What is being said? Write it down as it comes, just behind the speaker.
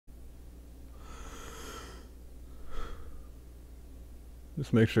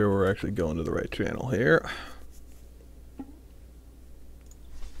Just make sure we're actually going to the right channel here.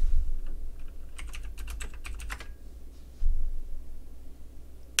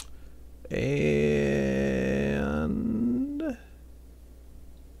 And oh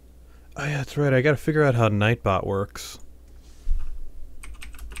yeah, that's right. I got to figure out how Nightbot works.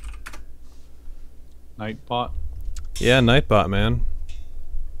 Nightbot? Yeah, Nightbot, man.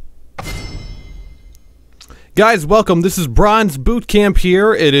 Guys, welcome. This is Bronze Boot Camp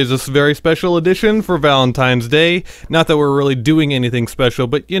here. It is a very special edition for Valentine's Day. Not that we're really doing anything special,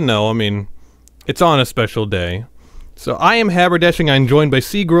 but you know, I mean, it's on a special day. So I am Haberdashing. I'm joined by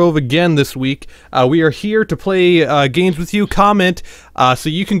Seagrove again this week. We are here to play games with you, comment, so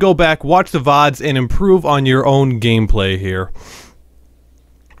you can go back, watch the VODs, and improve on your own gameplay here.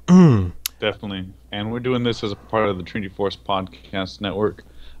 Definitely. And we're doing this as a part of the Trinity podcast network,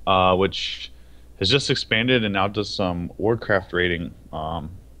 which has just expanded and now does some Warcraft rating,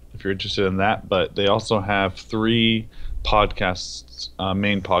 if you're interested in that. But they also have 3 podcasts,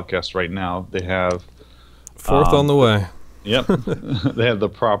 main podcasts right now. They have... Fourth on the way. Yep. They have The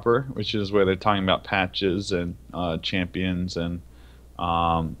Proper, which is where they're talking about patches and champions and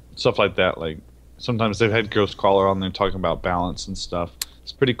stuff like that. Like sometimes they've had Ghost Crawler on there talking about balance and stuff.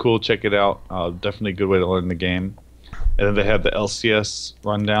 It's pretty cool. Check it out. Definitely a good way to learn the game. And then they have the LCS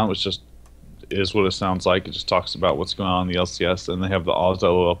rundown, which just is what it sounds like. It just talks about what's going on in the LCS. And they have the Oz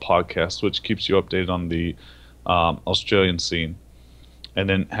podcast, which keeps you updated on the Australian scene. And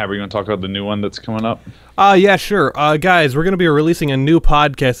then, Haber, you want to talk about the new one that's coming up? Yeah, sure. Guys, we're going to be releasing a new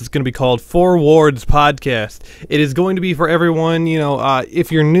podcast. It's going to be called Four Wards Podcast. It is going to be for everyone, you know, if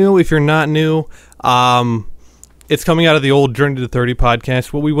you're new, if you're not new. It's coming out of the old Journey to 30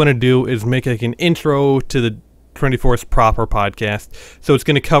 podcast. What we want to do is make like an intro to the 24th proper podcast. So it's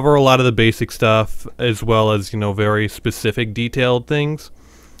going to cover a lot of the basic stuff as well as, you know, very specific detailed things.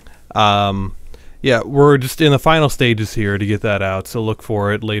 Yeah, we're just in the final stages here to get that out, so look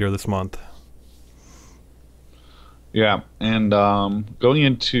for it later this month. Yeah, and going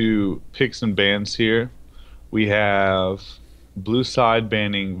into picks and bans here, we have Blue Side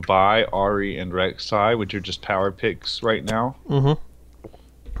banning Vi, Ari, and Rek'Sai, which are just power picks right now. Mm-hmm.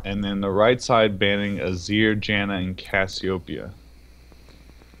 And then the right side banning Azir, Janna, and Cassiopeia.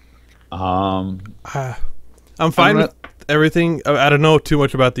 I'm fine with everything. I don't know too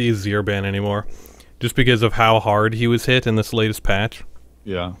much about the Azir ban anymore. Just because of how hard he was hit in this latest patch.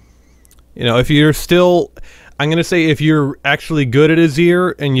 Yeah. You know, if you're still... I'm going to say if you're actually good at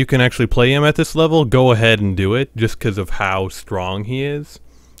Azir and you can actually play him at this level, go ahead and do it just because of how strong he is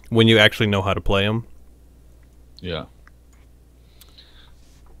when you actually know how to play him. Yeah.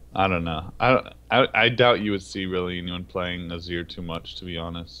 I don't know. I doubt you would see really anyone playing Azir too much, to be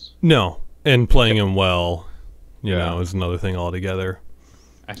honest. No. And playing him well, you know, is another thing altogether.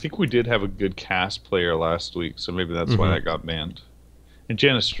 I think we did have a good cast player last week, so maybe that's why that got banned. And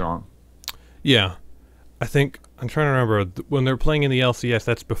Janna's strong. Yeah. I think, I'm trying to remember, when they're playing in the LCS,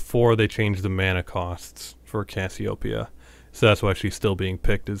 that's before they changed the mana costs for Cassiopeia. So that's why she's still being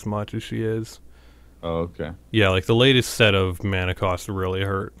picked as much as she is. Oh, okay. Yeah, like the latest set of mana costs really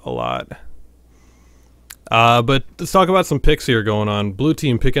hurt a lot. But let's talk about some picks here going on. Blue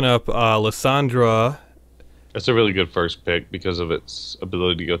team picking up Lissandra. It's a really good first pick because of its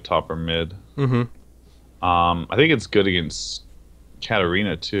ability to go top or mid. Mm-hmm. I think it's good against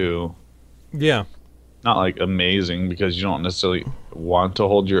Katarina too. Yeah. Not like amazing because you don't necessarily want to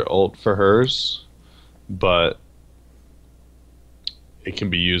hold your ult for hers, but it can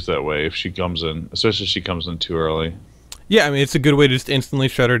be used that way if she comes in, especially if she comes in too early. Yeah, I mean, it's a good way to just instantly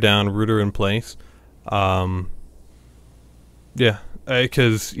shut her down, root her in place. Yeah,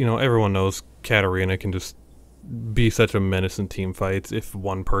 because, you know, everyone knows Katarina can just be such a menace in team fights if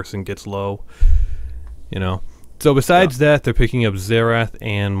one person gets low, you know. So besides that, they're picking up Xerath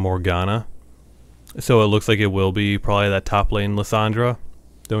and Morgana. So it looks like it will be probably that top lane Lissandra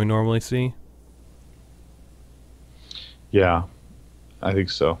that we normally see. Yeah, I think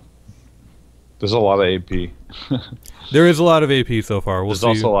so. There's a lot of AP. There is a lot of AP so far. There's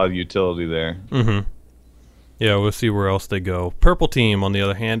also a lot of utility there. Mm-hmm. Yeah, we'll see where else they go. Purple team, on the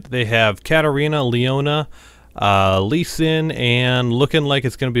other hand, they have Katarina, Leona, Lee Sin, and looking like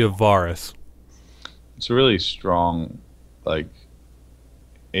it's going to be a Varus. It's a really strong, like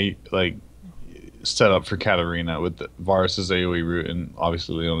setup for Katarina with the Varus's AoE root and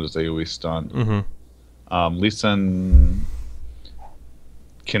obviously Leona's AoE stun. Mm-hmm. Lee Sin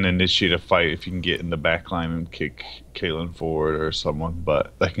can initiate a fight if you can get in the backline and kick Caitlyn forward or someone,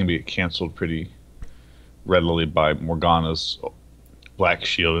 but that can be canceled pretty readily by Morgana's Black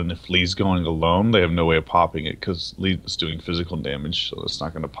Shield, and if Lee's going alone, they have no way of popping it because Lee's doing physical damage, so it's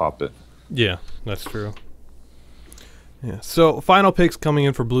not going to pop it. Yeah, that's true. Yeah. So final picks coming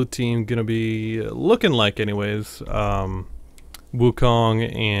in for blue team gonna be looking like anyways.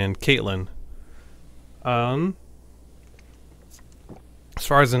 Wukong and Caitlyn. As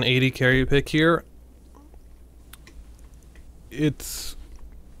far as an 80 carry pick here, it's.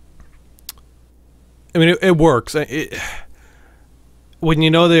 I mean, it works. When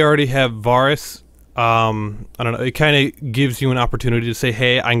you know they already have Varus, I don't know. It kind of gives you an opportunity to say,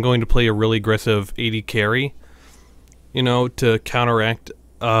 "Hey, I'm going to play a really aggressive 80 carry," you know, to counteract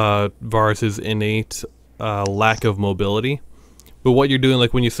Varus's innate lack of mobility. But what you're doing,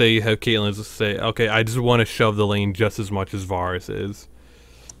 like when you say you have Caitlyn, is to say, "Okay, I just want to shove the lane just as much as Varus is."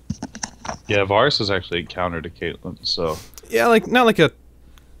 Yeah, Varus is actually a counter to Caitlyn, so Yeah, like not like a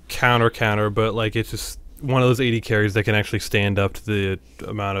counter, but like it's just one of those 80 carries that can actually stand up to the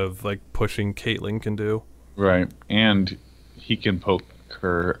amount of like pushing Caitlyn can do. right. And he can poke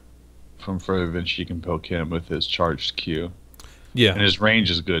her from further than she can poke him with his charged Q. Yeah, And his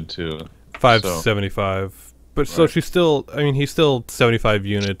range is good too. 575. But so Right. she's still. I mean, he's still 75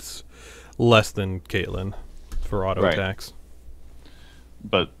 units less than Caitlyn for auto Right. attacks.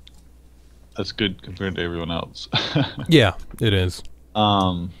 But that's good compared to everyone else. Yeah, it is.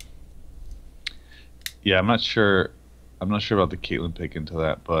 Yeah, I'm not sure. I'm not sure about the Caitlyn pick into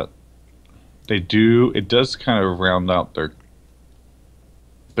that, but they do. It does kind of round out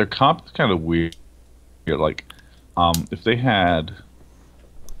their comp is kind of weird. Like, if they had,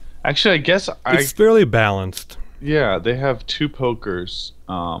 actually, I guess It's fairly balanced. yeah, they have two pokers,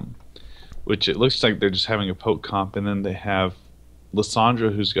 which it looks like they're just having a poke comp, and then they have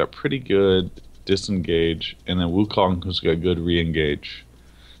Lissandra, who's got pretty good disengage, and then Wukong, who's got good re-engage.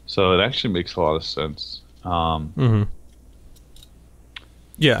 So it actually makes a lot of sense.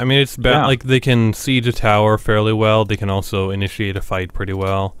 Yeah, I mean it's Yeah. like they can siege a tower fairly well. They can also initiate a fight pretty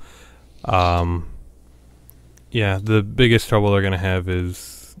well. Yeah, the biggest trouble they're gonna have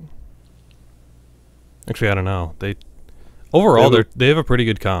is actually I don't know. Overall they have a pretty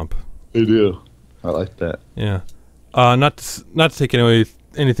good comp. They do. I like that. Yeah. Not to take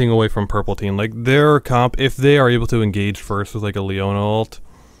anything away from purple team. Like their comp, if they are able to engage first with like a Leona ult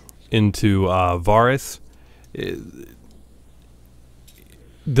into Varus,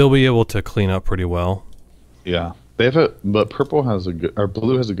 they'll be able to clean up pretty well. Yeah, but purple has a good, or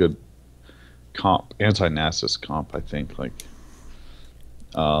blue has a good comp, anti-Nasus comp. I think like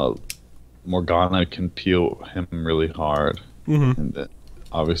Morgana can peel him really hard, and then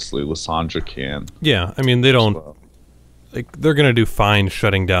obviously Lissandra can. Yeah, I mean they as don't well. like they're gonna do fine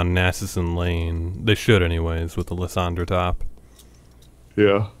shutting down Nasus in lane. They should anyways with the Lissandra top.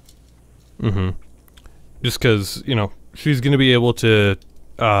 Yeah. Just because she's gonna be able to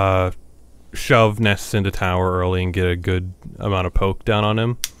shove Nasus into tower early and get a good amount of poke down on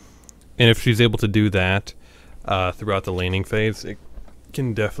him. And if she's able to do that throughout the laning phase, it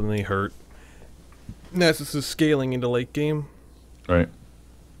can definitely hurt Nasus' scaling into late game. Right.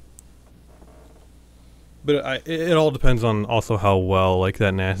 But it all depends on also how well like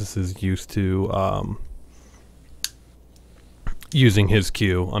that Nasus is used to using his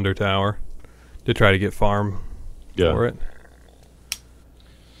Q under tower to try to get farm for it.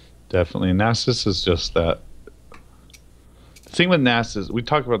 Definitely. Nasus is just that. The thing with Nasus, we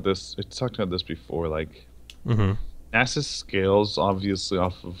talked about this before, like Nasus scales obviously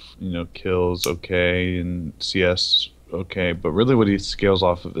off of, kills okay and CS okay, but really what he scales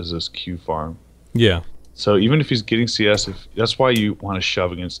off of is his Q farm. Yeah. So even if he's getting CS, that's why you want to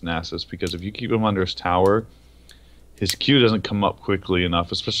shove against Nasus, because if you keep him under his tower, his Q doesn't come up quickly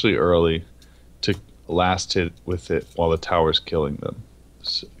enough, especially early, to last hit with it while the tower's killing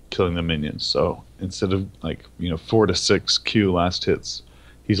the minions. So instead of 4 to 6 Q last hits,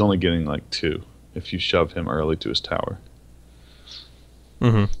 he's only getting like 2 if you shove him early to his tower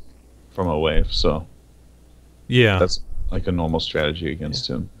from a wave. So yeah, that's like a normal strategy against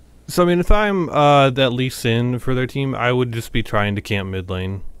him. So I mean, if I'm that Lee Sin for their team, I would just be trying to camp mid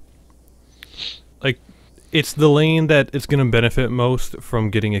lane. Like, it's the lane that it's going to benefit most from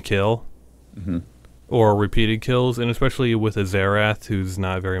getting a kill or repeated kills, and especially with a Xerath who's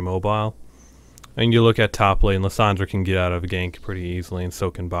not very mobile. And you look at top lane, Lissandra can get out of a gank pretty easily, and so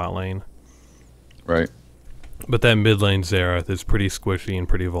can bot lane. Right. But that mid lane Xerath is pretty squishy and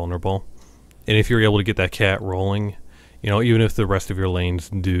pretty vulnerable. And if you're able to get that cat rolling, even if the rest of your lanes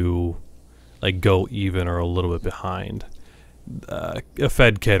do go even or a little bit behind, a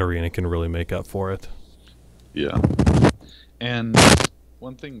fed Katarina can really make up for it. Yeah. And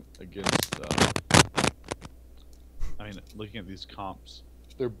one thing against I mean, looking at these comps,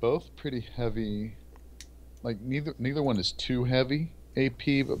 they're both pretty heavy. Like neither one is too heavy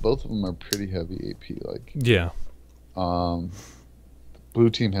AP, but both of them are pretty heavy AP. Like Yeah. blue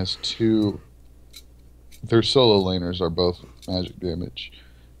team has two. Their solo laners are both magic damage,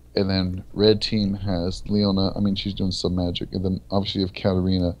 and then red team has Leona. I mean, she's doing some magic, and then obviously you have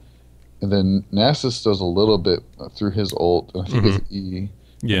Katarina, and then Nasus does a little bit through his ult. I think it's E.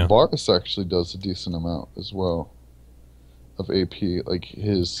 Yeah. And Varus actually does a decent amount as well of AP, like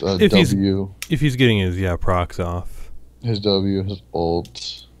his W. If he's getting his procs off. His W, his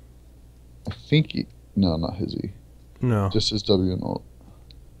ult. I think no, not his E. No. Just his W and ult.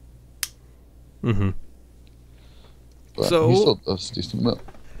 Mm-hmm. But So he still does a decent amount.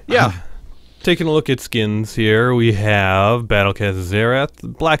 Yeah. Taking a look at skins here, we have Battlecast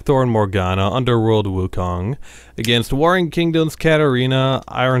Xerath, Blackthorn Morgana, Underworld Wukong, against Warring Kingdoms Katarina,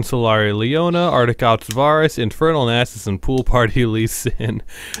 Iron Solari Leona, Arctic Ops Varus, Infernal Nasus, and Pool Party Lee Sin.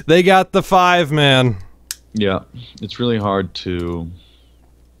 They got the 5, man. Yeah, it's really hard to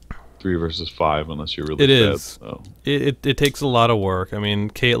 3 versus 5 unless you're really It bad. is. So. It takes a lot of work. I mean,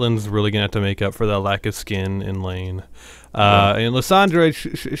 Caitlyn's really going to have to make up for that lack of skin in lane. And Lissandra,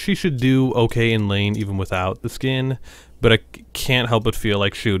 she should do okay in lane even without the skin, but I can't help but feel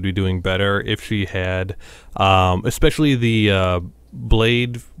like she would be doing better if she had, especially the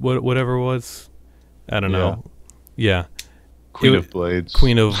blade, whatever it was. I don't know. Yeah. Queen of Blades.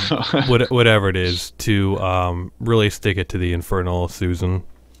 Queen of whatever it is, to really stick it to the Infernal Susan.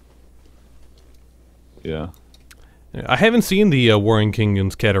 Yeah. I haven't seen the Warring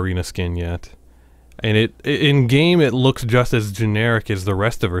Kingdoms Katarina skin yet. And in game, it looks just as generic as the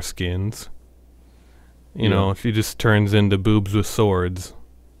rest of her skins. You know, she just turns into boobs with swords.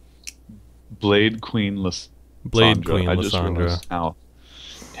 Blade Queen Lissandra. Blade Queen I Lissandra. just realized how.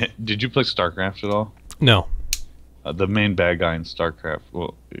 Did you play StarCraft at all? No. The main bad guy in StarCraft,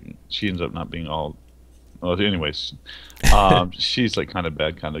 well, she ends up not being all. Well, anyways, she's like kind of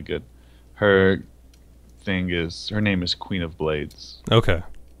bad, kind of good. Her name is Queen of Blades. Okay.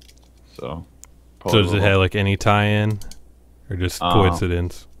 So does it have like any tie-in, or just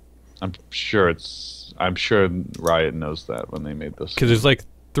coincidence? I'm sure Riot knows that when they made this. Because there's like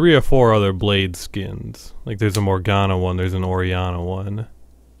 3 or 4 other Blade skins. Like there's a Morgana one, there's an Oriana one.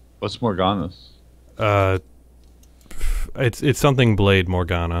 What's Morgana's? It's something Blade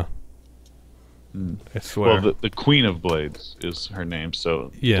Morgana. I swear. Well, the Queen of Blades is her name,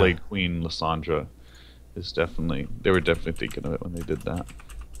 so Yeah. Blade Queen Lissandra is definitely. They were definitely thinking of it when they did that.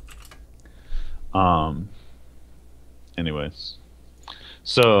 Anyways,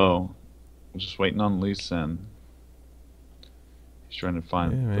 so I'm just waiting on Lee Sin. He's trying to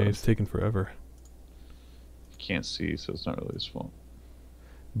find. Yeah, man, it's taking forever. Can't see, so it's not really his fault.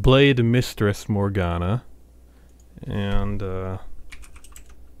 Blade Mistress Morgana, and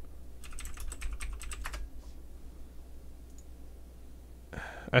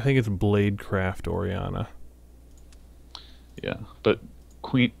I think it's Bladecraft Oriana. Yeah, but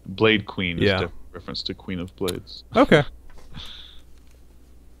Blade Queen is Yeah. a reference to Queen of Blades. Okay.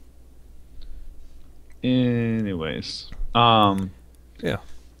 Anyways, Yeah.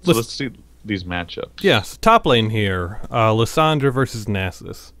 so let's see these matchups. Yes, top lane here, Lissandra versus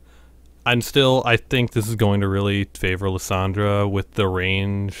Nasus. I think this is going to really favor Lissandra with the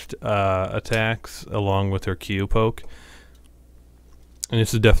ranged attacks along with her Q poke. And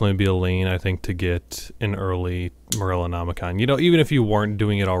this would definitely be a lane, I think, to get an early Morellonomicon. You know, even if you weren't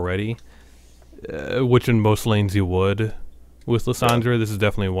doing it already, which in most lanes you would with Lissandra, this is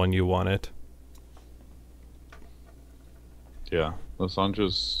definitely one you want it. Yeah,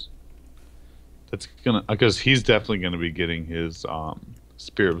 Lissandra's. That's gonna because he's definitely gonna be getting his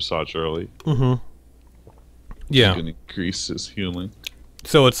Spirit Massage early. Mm-hmm. Yeah. He's gonna increase his healing.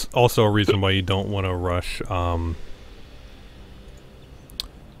 So it's also a reason why you don't want to rush.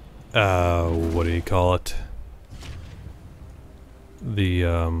 What do you call it? The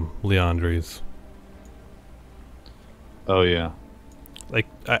Leandries. Oh yeah. Like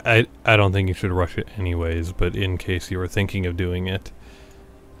I don't think you should rush it anyways, but in case you were thinking of doing it,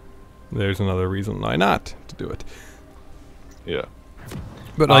 there's another reason why not to do it. Yeah.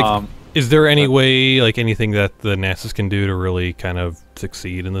 But like, is there any way, like anything that the Nasus can do to really kind of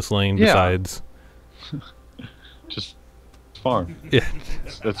succeed in this lane besides? Just farm. Yeah.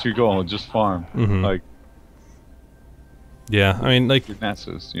 That's your goal. Just farm. Mhm. Like. Yeah, I mean, like your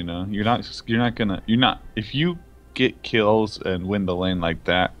Nasus, you know, you're not if you get kills and win the lane like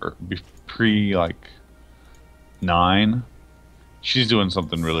that or pre like 9, she's doing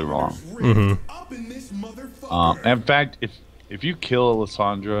something really wrong. Mm-hmm. In fact, if you kill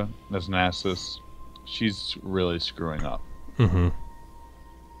Lissandra as Nasus she's really screwing up. Mm-hmm.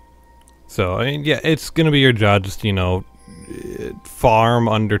 So, I mean, yeah, it's going to be your job just, you know, farm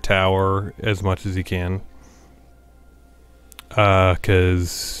under tower as much as you can.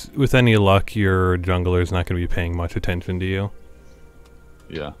 Because with any luck, your jungler is not going to be paying much attention to you.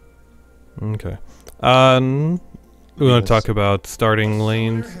 Yeah. Okay. We want to talk about starting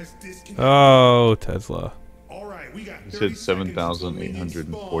lanes. Oh, Tesla. He said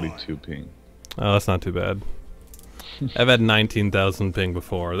 7,842 ping. Oh, that's not too bad. I've had 19,000 ping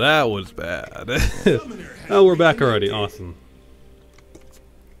before. That was bad. Oh, we're back already. Awesome.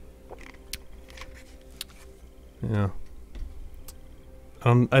 Yeah.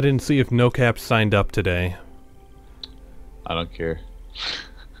 I didn't see if NoCap signed up today. I don't care.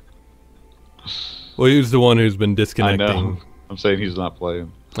 Well, he was the one who's been I disconnecting. know. I'm saying he's not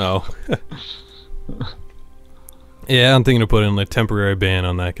playing. Oh. Yeah, I'm thinking of putting a temporary ban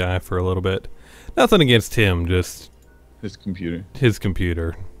on that guy for a little bit. Nothing against him, just His computer. his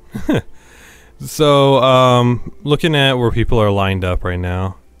computer. So, looking at where people are lined up right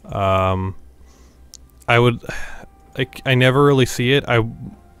now, I would, I never really see it.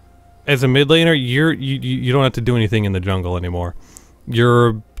 As a mid laner, you don't have to do anything in the jungle anymore.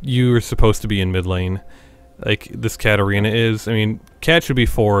 You're supposed to be in mid lane, like this Katarina is. I mean, Cat should be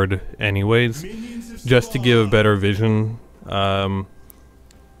forward anyways, just to give a better vision.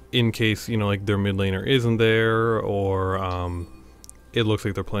 In case, you know, like their mid laner isn't there, or it looks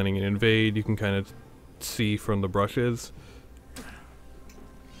like they're planning an invade, you can kind of see from the brushes.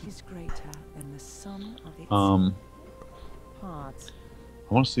 He's greater than the sum of its parts.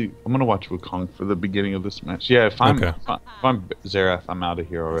 I want to see. I'm gonna watch Wukong for the beginning of this match. Yeah, if I'm Xerath, I'm out of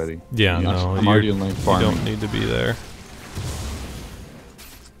here already. Yeah, You know, no, I'm already in lane you farming. don't need to be there.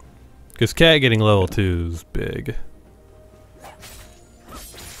 Because Cat getting level 2 is big.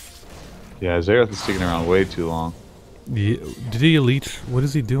 Yeah, Xerath is sticking around way too long. Yeah, did he leech? What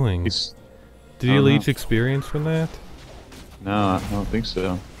is he doing? He's Did I he don't leech know. experience from that? no, I don't think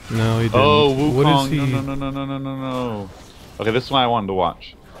so. No, he didn't. Oh, What is Wukong! he? No. Okay, this is what I wanted to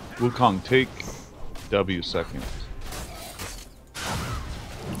watch. Wukong, take W seconds.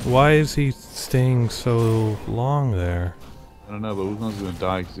 Why is he staying so long there? I don't know, but Wukong's gonna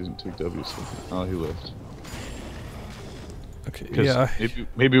die because he didn't take W seconds. Oh, he lived. Okay, Because yeah.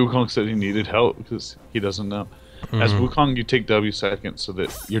 maybe Wukong said he needed help because he doesn't know. As Wukong, you take W seconds so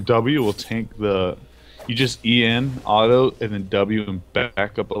that your W will tank the. You just E in auto and then W and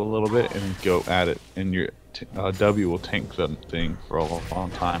back up a little bit and then go at it, and your W will tank the thing for a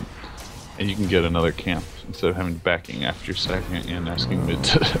long time, and you can get another camp instead of having backing after your second and asking mid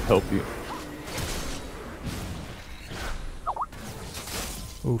to help you.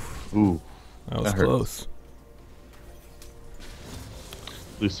 Oof, Ooh, that was that hurt. close.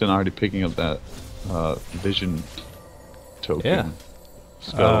 Lucien already picking up that vision token. Yeah.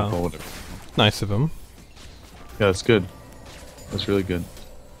 Spell or whatever. Nice of him. Yeah, that's good. That's really good.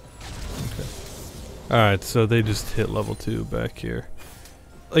 Alright, so they just hit level 2 back here.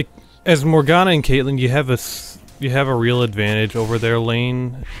 Like, as Morgana and Caitlyn, you have a real advantage over their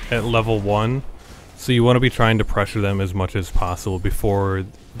lane at level 1. So you want to be trying to pressure them as much as possible before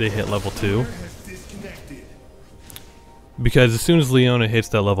they hit level 2. Because as soon as Leona hits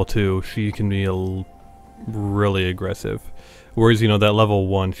that level 2, she can be really aggressive. Whereas, you know, that level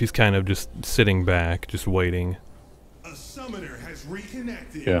 1, she's kind of just sitting back, just waiting. A summoner has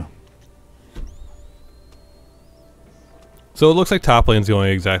reconnected. Yeah. So it looks like top lane's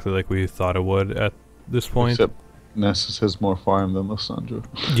going exactly like we thought it would at this point. Except Nessus has more farm than Lissandra.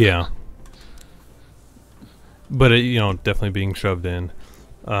 Yeah. But, you know, definitely being shoved in.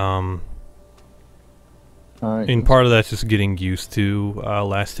 Alright. And part of that's just getting used to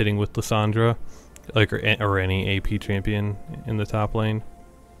last hitting with Lissandra, like or any AP champion in the top lane.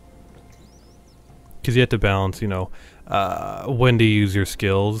 Because you have to balance, you know, when to use your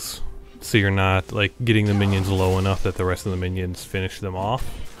skills, so you're not like getting the minions low enough that the rest of the minions finish them off.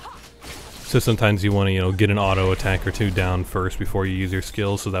 So sometimes you want to, you know, get an auto attack or two down first before you use your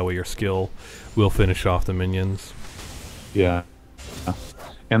skill, so that way your skill will finish off the minions. Yeah.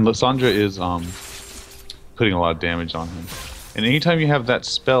 And Lissandra is putting a lot of damage on him. And anytime you have that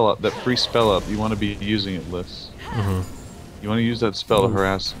spell up, that free spell up, you want to be using it, Liss. You want to use that spell to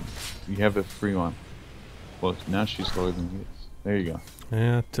harass him. You have a free one. Well, now she's lower than he is. There you go.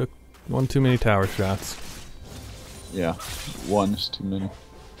 Yeah, took one too many tower shots. Yeah. One is too many.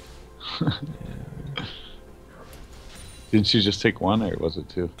 Didn't she just take one, or was it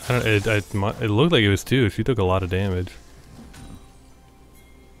two? I don't, it looked like it was 2. She took a lot of damage.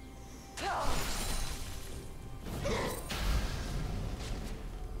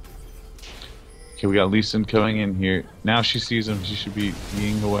 Okay, we got Lee Sin coming in here. Now she sees him. She should be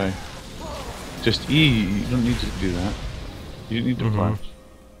Eing away. Just E. You don't need to do that. You don't need to flash.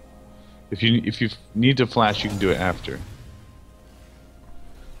 If you need to flash, you can do it after.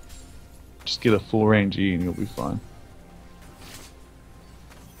 Just get a full range E and you'll be fine.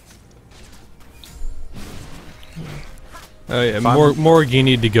 Oh yeah, Morg, you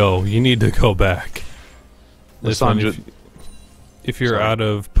need to go. You need to go back. This one, Lysandra, if you're sorry. out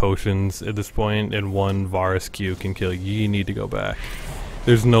of potions at this point and one Varus Q can kill you, you need to go back.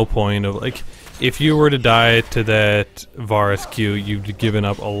 There's no point of, like, if you were to die to that Varus Q, you've given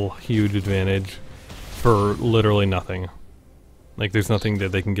up a huge advantage for literally nothing. Like, there's nothing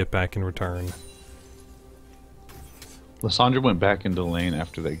that they can get back in return. Lysandra went back into lane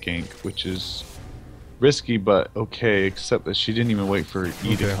after that gank, which is risky, but okay, except that she didn't even wait for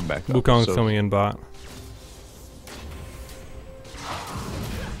E to come back up. Wukong's so coming in bot.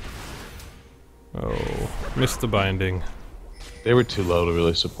 Oh, missed the binding. they were too low to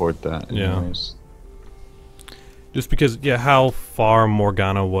really support that. Yeah. Anyways. Just because, yeah, how far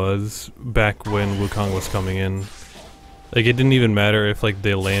Morgana was back when Wukong was coming in. Like, it didn't even matter if, like,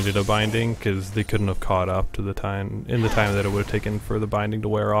 they landed a binding, because they couldn't have caught up to the time, in the time that it would have taken for the binding to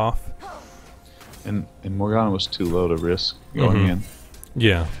wear off. And Morgana was too low to risk going in.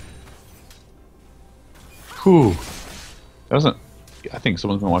 Yeah. Whew. That wasn't... I think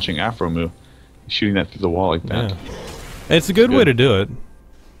someone's been watching Afro move. Shooting that through the wall like that. Yeah. It's a good way to do it.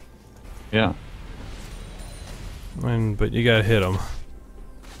 Yeah. But you gotta hit them.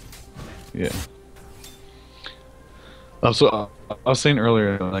 Yeah. So I was saying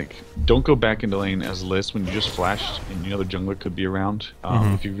earlier, like, don't go back into lane as Liz when you just flashed and you know the jungler could be around.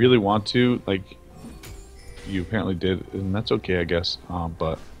 If you really want to, like, you apparently did, and that's okay, I guess.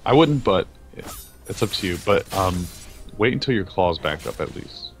 But I wouldn't. But it's up to you. But wait until your claw's back up at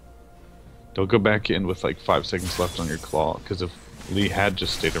least. Don't go back in with like 5 seconds left on your claw, because if Lee had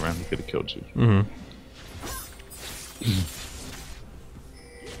just stayed around, he could have killed you.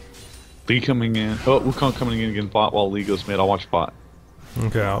 Lee coming in. Oh, Wukong coming in against bot while Lee goes mid. I'll watch bot.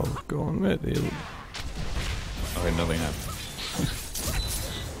 Okay, I'll go on mid. Okay, nothing happened.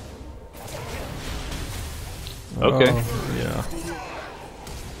 Okay. Oh, yeah.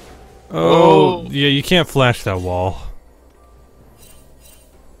 Oh, yeah, you can't flash that wall.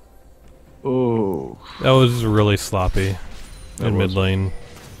 Oh. That was really sloppy That in mid was. lane.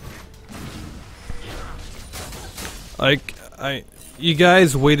 Like, you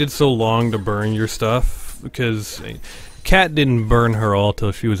guys waited so long to burn your stuff because Cat didn't burn her all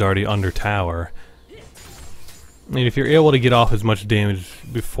till she was already under tower. I mean, if you're able to get off as much damage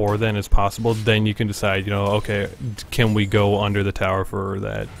before then as possible, then you can decide, you know, okay, can we go under the tower for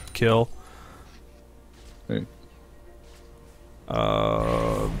that kill? Hey.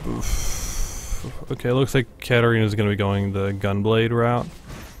 Okay, looks like Katarina's going to be going the Gunblade route.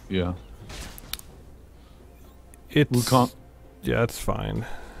 Yeah. It's... Wukong. Yeah, it's fine.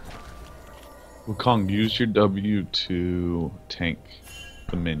 Wukong, use your W to tank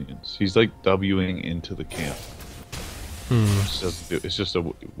the minions. He's like Wing into the camp. It's just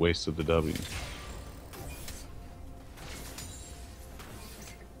a waste of the W.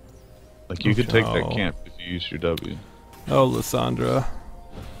 Like, you could take that camp if you use your W. Oh, Lysandra.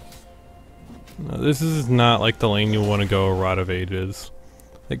 No, this is not like the lane you want to go Rod of Ages.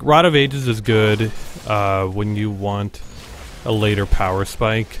 Like, Rod of Ages is good when you want a later power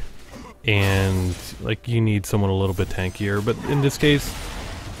spike and, like, you need someone a little bit tankier. But in this case,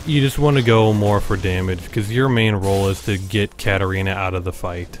 you just want to go more for damage because your main role is to get Katarina out of the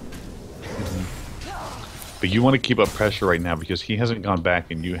fight. But you want to keep up pressure right now because he hasn't gone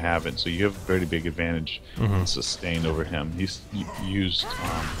back and you haven't, so you have a very big advantage in sustain over him. He's used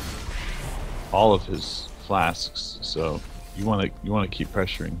all of his flasks, so you want to keep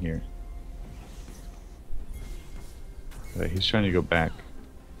pressuring here. Okay, he's trying to go back.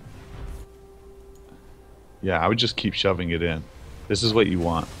 Yeah, I would just keep shoving it in. This is what you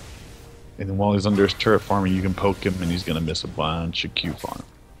want. And then while he's under his turret farming, you can poke him and he's gonna miss a bunch of Q farm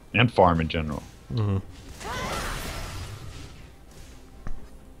and farm in general. Yeah.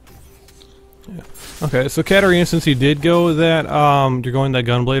 Okay, so Katarina, since you did go that, you're going that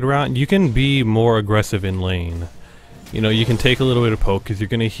Gunblade route, you can be more aggressive in lane. You know, you can take a little bit of poke because you're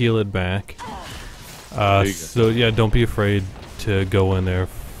going to heal it back. So yeah, don't be afraid to go in there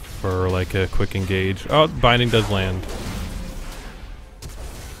for like a quick engage. Oh, binding does land.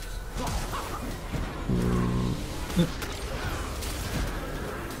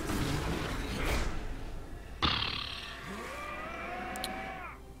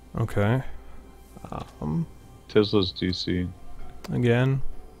 Okay. Tesla's DC. Again.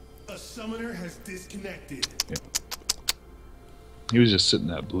 A summoner has disconnected. Yeah. He was just sitting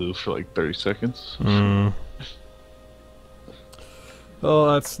that blue for like 30 seconds.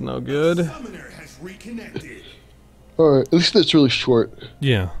 Oh, that's no good. Summoner has reconnected. Alright, at least that's really short.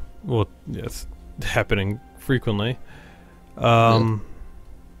 Yeah. Well, yeah, it's happening frequently.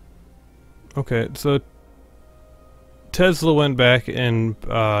 Okay, so Tesla went back and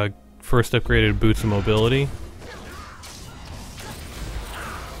first upgraded boots of mobility.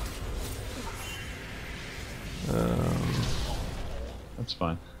 That's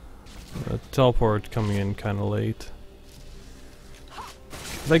fine. Teleport coming in kind of late.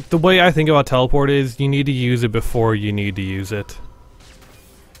 Like, the way I think about teleport is you need to use it before you need to use it.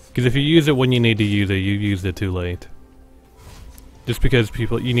 Because if you use it when you need to use it, you used it too late. Just because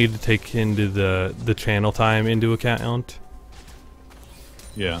you need to take into the channel time into account.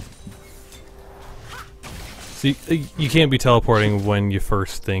 Yeah. So you can't be teleporting when you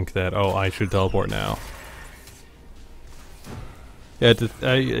first think that, oh, I should teleport now. Yeah,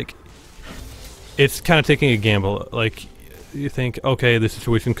 it's kind of taking a gamble. Like, you think, okay, this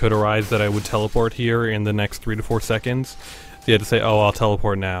situation could arise that I would teleport here in the next 3 to 4 seconds. You have to say, oh, I'll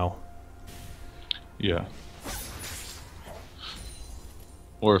teleport now. Yeah.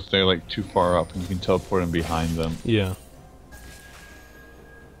 Or if they're like too far up and you can teleport in behind them. Yeah.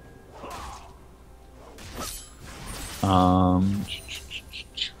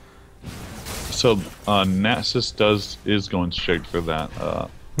 So Nasus is going straight for that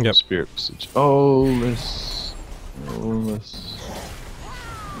Yep. spirit message. Oh,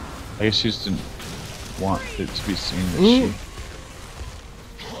 I guess she just didn't want it to be seen that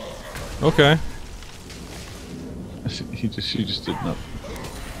Okay. she just did nothing.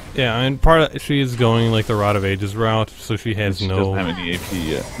 Yeah, I mean, she is going like the Rod of Ages route, so she has She doesn't have any AP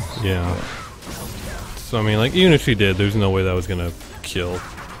yet. Yeah. So I mean, like, even if she did, there's no way that was gonna kill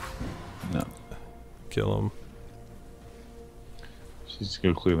No. him. She's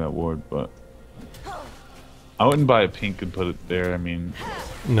gonna clear that ward, but I wouldn't buy a pink and put it there. I mean,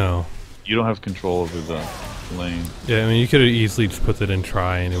 No. you don't have control over the lane. Yeah, I mean, you could have easily just put it in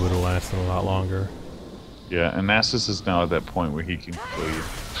try, and it would have lasted a lot longer. Yeah, and Nasus is now at that point where he can kill you.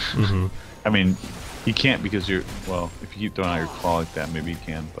 Mm-hmm. I mean, he can't because you're, well, if you keep throwing out your claw like that, maybe he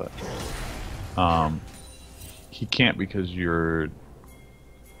can, but he can't because you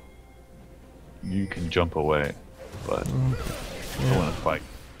can jump away, but I want to fight.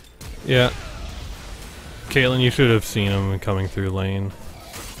 Yeah. Caitlyn, you should have seen him coming through lane.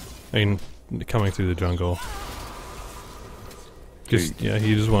 I mean, coming through the jungle. Yeah,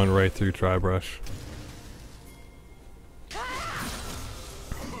 he just went right through Tribrush.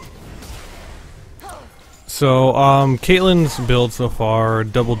 So, Caitlyn's build so far,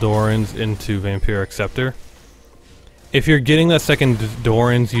 double Dorans into Vampiric Scepter. If you're getting that second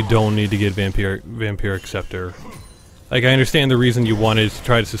Dorans, you don't need to get Vampiric Scepter. Like, I understand the reason you wanted to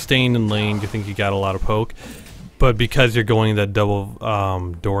try to sustain in lane, you think you got a lot of poke, but because you're going that double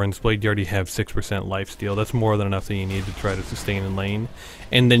Doran's Blade, you already have 6% lifesteal. That's more than enough that you need to try to sustain in lane.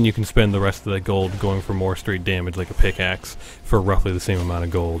 And then you can spend the rest of that gold going for more straight damage like a pickaxe for roughly the same amount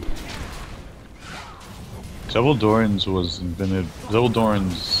of gold. Double Doran's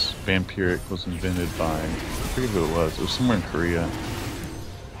Vampiric was invented by, I forget who it was somewhere in Korea.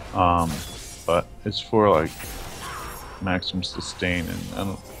 But it's for like maximum sustain, and I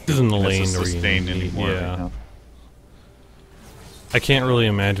don't This isn't the think lane it's a where you sustain need, anymore yeah. right now. I can't really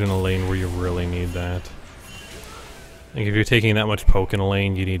imagine a lane where you really need that. Like, if you're taking that much poke in a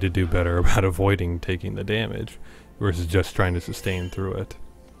lane, you need to do better about avoiding taking the damage versus just trying to sustain through it.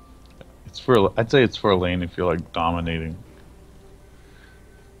 I'd say it's for a lane if you're like dominating.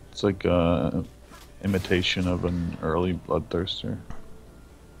 It's like imitation of an early bloodthirster.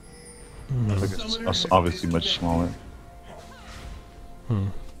 Like it's obviously much smaller.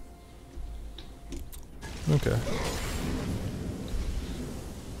 Okay.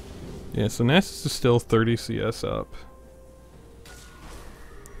 Yeah, so Nasus is still 30 CS up.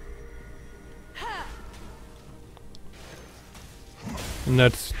 And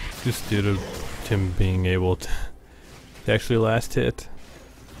that's just due to him being able to actually last hit.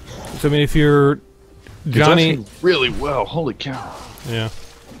 So I mean, if you're Johnny, He's really well. Holy cow! yeah,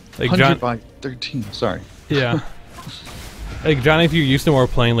 like 100 by 13. Sorry. yeah. Like, Johnny, if you're used to more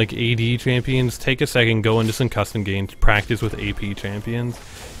playing, like, AD champions, take a second, go into some custom games, practice with AP champions.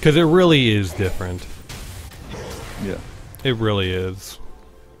 Because it really is different. Yeah. It really is.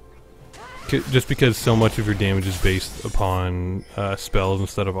 Just because so much of your damage is based upon spells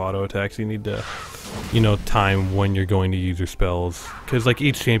instead of auto attacks, you need to, time when you're going to use your spells. Because, like,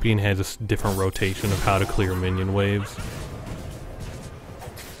 each champion has a different rotation of how to clear minion waves.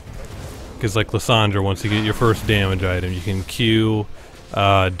 Because like Lysandra, once you get your first damage item, you can Q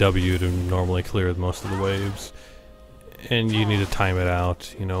W to normally clear most of the waves. And you need to time it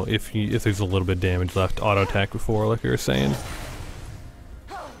out, you know, if there's a little bit of damage left, auto attack before, like you were saying.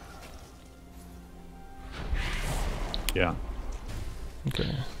 Yeah.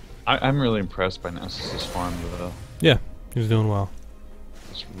 Okay. I'm really impressed by Nasus's farm, though. Yeah, he's doing well.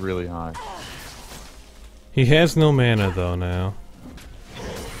 It's really high. He has no mana though now.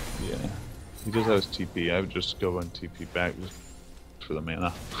 Yeah. He does have his TP. I would just go and TP back just for the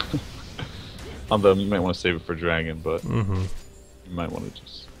mana. Although you might want to save it for dragon, but you might want to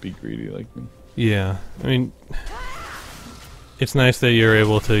just be greedy like me. Yeah, I mean, it's nice that you're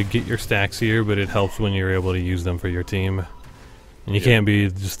able to get your stacks here, but it helps when you're able to use them for your team. And you can't be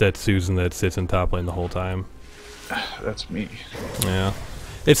just that Susan that sits in top lane the whole time. That's me. Yeah.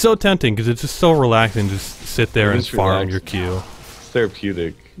 It's so tempting because it's just so relaxing to just sit there and farm your Q. It's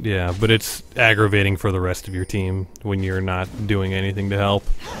therapeutic. Yeah, but it's aggravating for the rest of your team when you're not doing anything to help.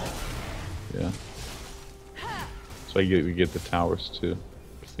 Yeah. So we get the towers too.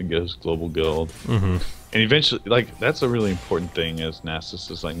 It gives global guild. And eventually, like, that's a really important thing as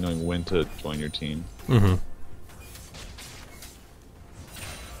Nasus, is like knowing when to join your team. And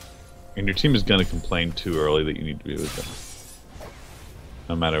your team is going to complain too early that you need to be with them.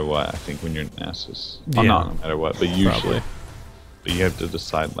 No matter what, I think when you're Nasus. Well, not no matter what, but usually. Probably. But you have to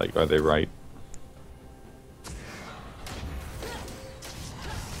decide, like, are they right?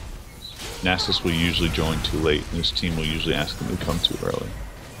 Nasus will usually join too late, and his team will usually ask him to come too early.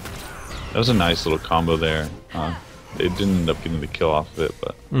 That was a nice little combo there. It didn't end up getting the kill off of it,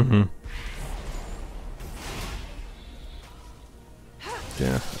 but...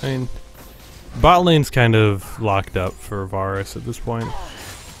 Yeah, I mean, bot lane's kind of locked up for Varus at this point.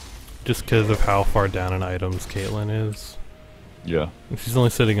 Just because of how far down in items Caitlyn is. Yeah. And she's only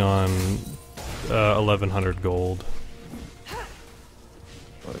sitting on 1,100 gold.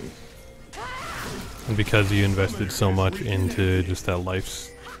 And because you invested so much into just that life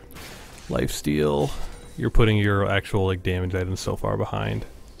steal, you're putting your actual like damage items so far behind.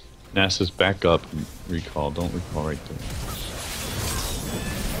 Nasus, back up and recall. Don't recall right there.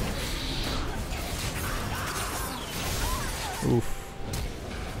 Oof.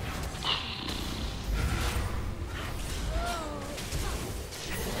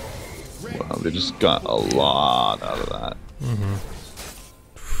 Wow, they just got a lot out of that.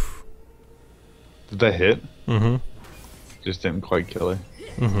 Did that hit? Just didn't quite kill her.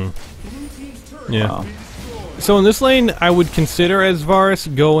 Yeah. Wow. So in this lane, I would consider as Varus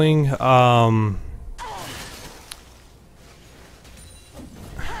going,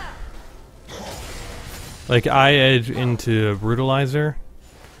 like eye edge into brutalizer,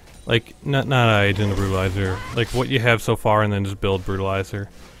 like not eye edge into brutalizer, like what you have so far, and then just build brutalizer,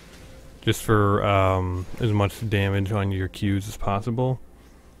 just for as much damage on your Qs as possible,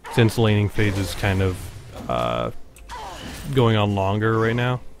 since laning phase is kind of going on longer right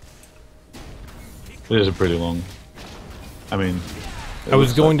now. It is a pretty long. I mean, I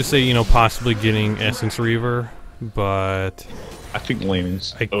was going to say, you know, possibly getting Essence Reaver, but I think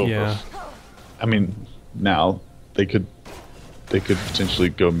laning's over. yeah. I mean, now they could potentially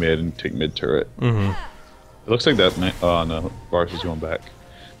go mid and take mid turret. It looks like that. Oh no, Varus is going back.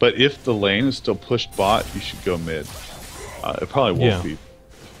 But if the lane is still pushed bot, you should go mid. It probably won't be.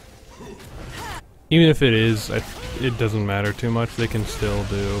 Even if it is, it doesn't matter too much. They can still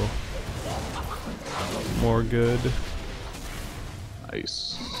do more good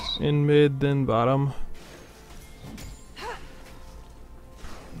Nice. in mid than bottom.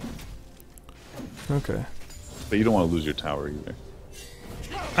 Okay. But you don't want to lose your tower either.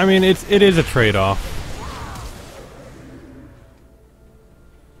 I mean, it is a trade-off.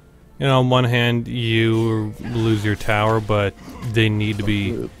 You know, on one hand, you lose your tower, but they need to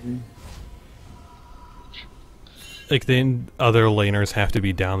be... Like, the other laners have to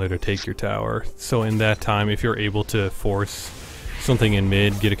be down there to take your tower. So in that time, if you're able to force something in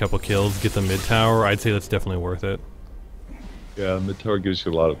mid, get a couple kills, get the mid tower, I'd say that's definitely worth it. Yeah, mid tower gives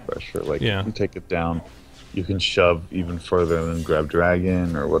you a lot of pressure. Like, Yeah. if you take it down, you can shove even further and then grab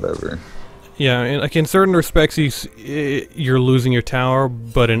dragon or whatever. Yeah, and like in certain respects, you're losing your tower,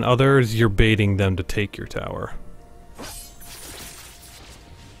 but in others, you're baiting them to take your tower.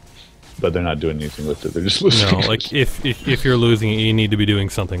 But they're not doing anything with it. They're just losing. No, like if you're losing it, you need to be doing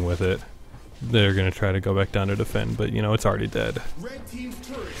something with it. They're gonna try to go back down to defend, but you know it's already dead. Red team's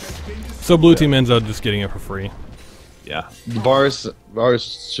turret has been destroyed. So blue team ends up just getting it for free. Yeah, Varus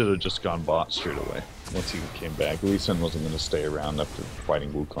should have just gone bot straight away once he came back. Lee Sin wasn't going to stay around after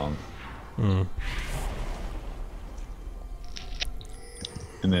fighting Wukong.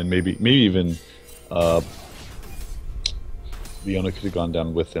 and then maybe even Leona could have gone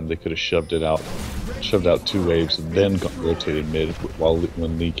down with him. They could have shoved out 2 waves, and then rotated mid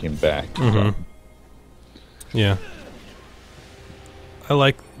when Lee came back. Yeah. I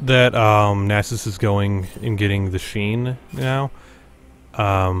like that Nasus is going and getting the Sheen now.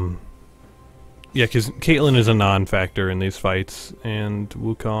 Yeah, because Caitlyn is a non-factor in these fights, and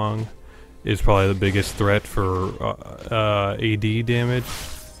Wukong is probably the biggest threat for AD damage.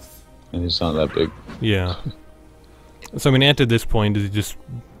 And he's not that big. Yeah. So, I mean, at this point, does he just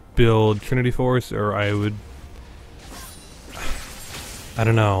build Trinity Force, or I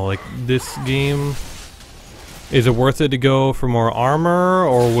don't know, like, this game, is it worth it to go for more armor,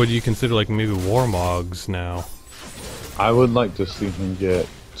 or would you consider, like, maybe Warmogs now? I would like to see him get...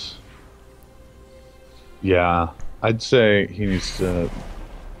 Yeah, I'd say he needs to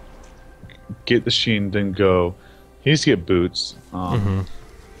get the Sheen, then go... He needs to get boots, and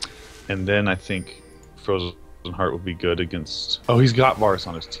then I think Frozen Heart would be good against... Oh, he's got Varus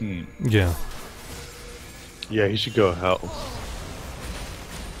on his team. Yeah. Yeah, he should go health.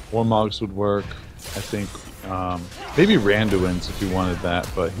 Warmogs would work, I think. Maybe Randuin's if he wanted that,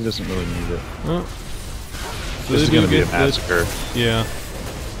 but he doesn't really need it. Well, this is going to be a massacre. Yeah.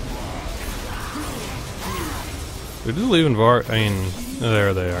 They're just leaving I mean,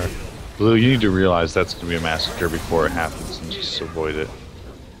 there they are. Blue, you need to realize that's going to be a massacre before it happens and just avoid it.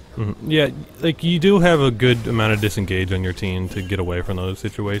 Yeah, like, you do have a good amount of disengage on your team to get away from those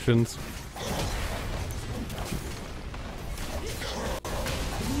situations.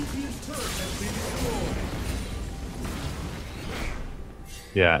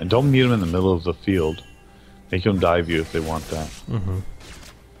 Yeah, and don't meet them in the middle of the field. Make them dive you if they want that.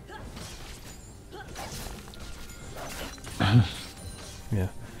 Yeah.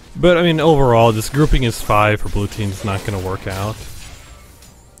 But, I mean, overall, this grouping is 5 for blue team's not going to work out.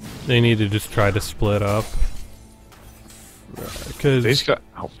 They need to just try to split up. Because They just got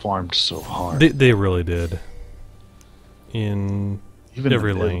out-farmed so hard. they really did. In Even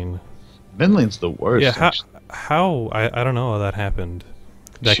every the mid- lane. Mid lane's the worst. Yeah, actually. how I don't know how that happened.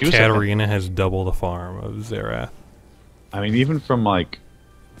 That She was Katarina has double the farm of Xerath. I mean, even from like,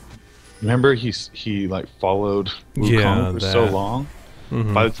 remember he like followed Wukong Yeah, for so that. long.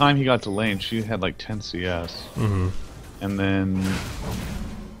 By the time he got to lane, she had like 10 CS, and then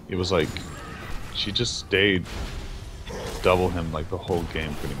it was like she just stayed double him like the whole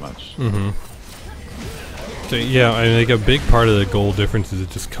game pretty much. So, yeah, I mean, like, a big part of the goal difference is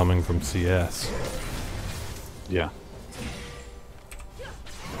just coming from CS. Yeah.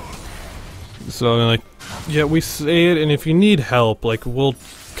 So, I mean, like, yeah, we say it, and if you need help, like, we'll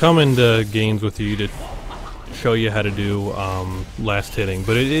come into games with you to show you how to do last hitting.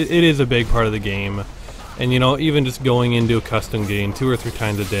 But it is a big part of the game. And, you know, even just going into a custom game 2 or 3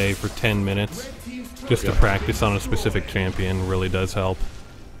 times a day for 10 minutes just to practice on a specific champion really does help.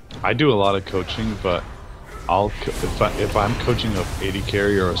 I do a lot of coaching, but if I'm coaching a AD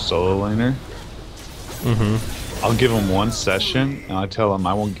carry or a solo laner, I'll give them 1 session, and I tell them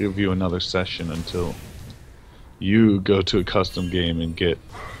I won't give you another session until you go to a custom game and get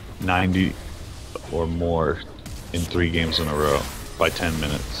 90 or more in 3 games in a row by 10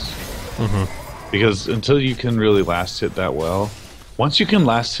 minutes. Because until you can really last hit that well, once you can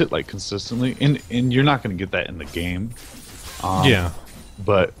last hit like consistently, and you're not going to get that in the game. Yeah.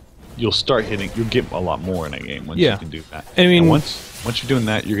 But you'll start hitting. You'll get a lot more in a game once Yeah. you can do that. I mean, and once you're doing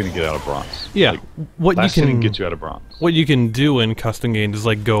that, you're going to get out of bronze. Yeah. Like, What you last hitting can gets you out of bronze. What you can do in custom games is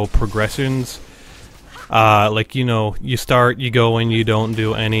like go progressions. Like, you know, you go in, you don't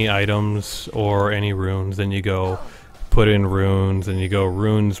do any items or any runes, then you go put in runes, and you go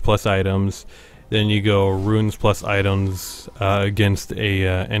runes plus items, then you go runes plus items against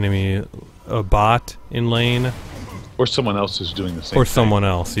a bot in lane. Or someone else who's doing the same Or thing. someone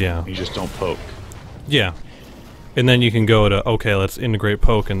else, yeah. You just don't poke. Yeah. And then you can go to, okay, let's integrate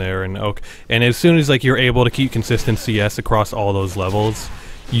poke in there, and as soon as like you're able to keep consistent CS across all those levels,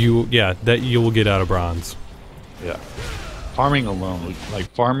 you will get out of bronze. Yeah. Farming alone, like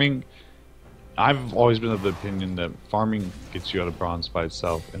farming, I've always been of the opinion that farming gets you out of bronze by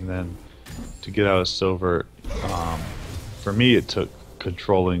itself, and then to get out of silver, for me it took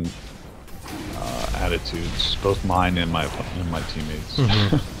controlling attitudes, both mine and my teammates.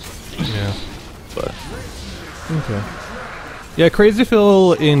 Yeah. But Okay. Yeah, Crazy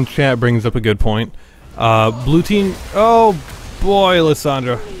Phil in chat brings up a good point. Blue team. Oh boy,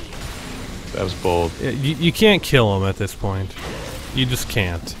 Lissandra. that was bold. You can't kill him at this point. You just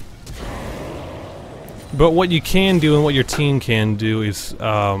can't. But what you can do and what your team can do is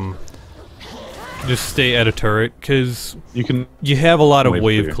just stay at a turret, because You can. you have a lot of Wave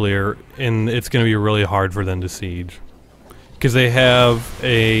wave clear, and it's going to be really hard for them to siege. Because they have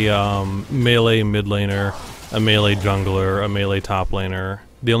a melee mid laner, a melee jungler, a melee top laner.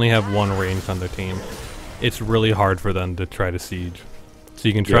 They only have one range on their team. It's really hard for them to try to siege. So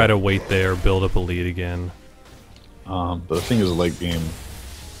you can try to wait there, build up a lead again. But the thing is, late game,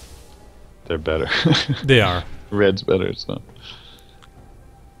 they're better. They are. Red's better, so.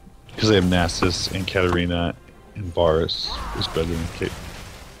 Because they have Nasus and Katarina and Varus is better than Kate.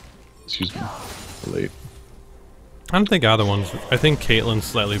 Excuse me. Late. I don't think either one's... I think Caitlyn's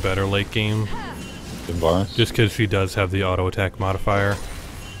slightly better late game. Than Varus? Just because she does have the auto attack modifier.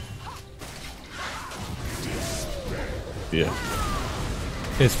 Yeah.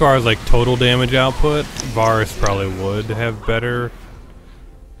 As far as like total damage output, Varus probably would have better.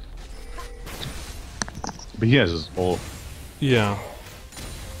 But he has his ult. Yeah.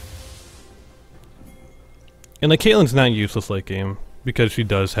 And like Caitlyn's not useless late game because she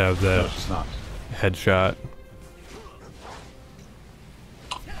does have No, that she's not. headshot.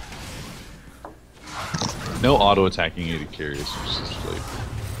 No auto attacking AD carries, which is just late.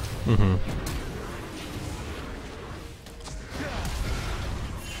 Mm-hmm.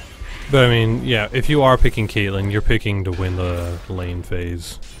 But I mean, yeah, if you are picking Caitlyn, you're picking to win the lane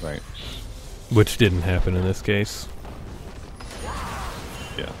phase, Right. which didn't happen in this case.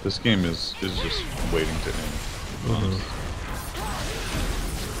 Yeah, this game is just waiting to end.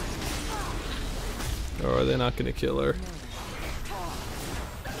 Or are they not going to kill her?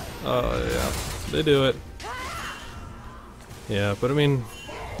 Oh, yeah. They do it. Yeah, but I mean...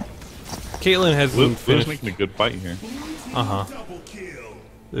 Caitlyn hasn't Blue's finished... making a good fight here. Uh-huh. Double kill.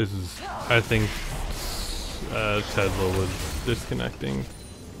 This is... I think... Tesla was disconnecting.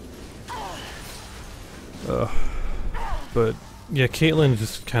 But... Yeah, Caitlyn's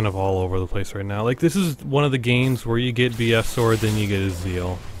just kind of all over the place right now. Like, this is one of the games where you get BF Sword, then you get his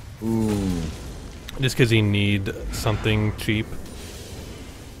Zeal. Ooh. Just because you need something cheap.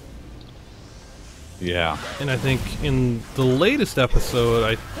 Yeah. And I think in the latest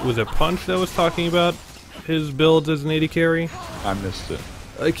episode, was it Punch that was talking about his builds as an AD carry? I missed it.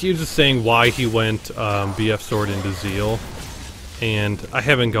 Like, he was just saying why he went BF Sword into Zeal. And I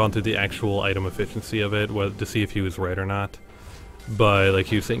haven't gone through the actual item efficiency of it to see if he was right or not. But, like,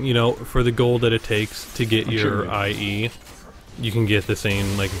 he was saying, you know, for the gold that it takes to get your IE, you can get the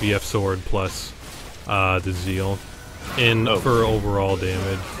same, like, BF Sword plus the Zeal. And for overall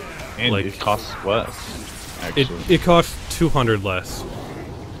damage. And like, it costs less, actually. It costs 200 less.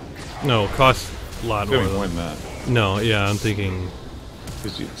 No, it costs a lot more. More than that. No, yeah, I'm thinking...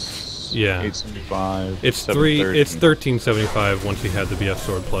 Because it's Yeah. 875. It's 1375 once you had the BF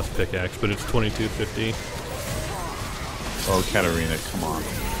Sword plus pickaxe, but it's 2250. Oh, Katarina, come on.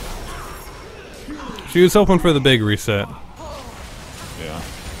 She was hoping for the big reset. Yeah.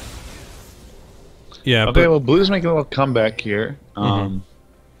 Yeah, Okay, but well, Blue's making a little comeback here.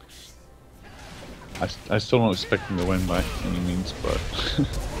 I still don't expect them to win by any means, but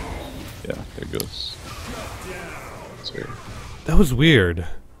yeah, there goes. It's weird. that was weird.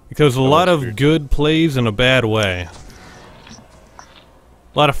 Because a lot of good plays in a bad way.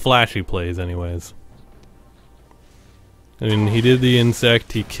 A lot of flashy plays, anyways. I mean, he did the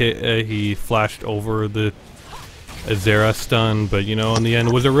insect, he flashed over the Azera stun, but, you know, in the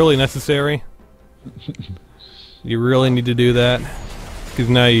end, was it really necessary? You really need to do that? Because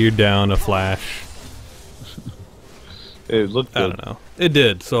now you're down a flash. It looked good. I don't know. It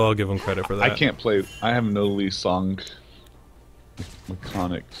did, so I'll give him credit for that. I can't play. I have no Lee Song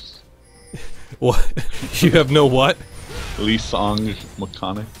mechanics. What? You have no what? Lee Song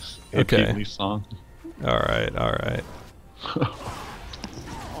mechanics. Okay. Lee Song. Alright, alright.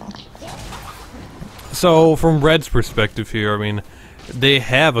 So, from Red's perspective here, I mean, they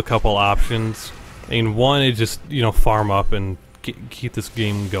have a couple options. I mean, one is just, you know, farm up and keep this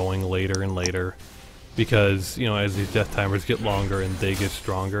game going later and later. Because, you know, as these death timers get longer and they get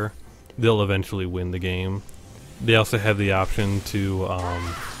stronger, they'll eventually win the game. They also have the option to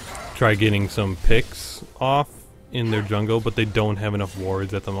try getting some picks off in their jungle, but they don't have enough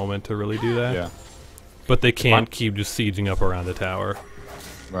wards at the moment to really do that. Yeah. But they can't keep just sieging up around the tower.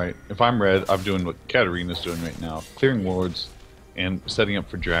 Right. If I'm Red, I'm doing what Katarina's doing right now. Clearing wards and setting up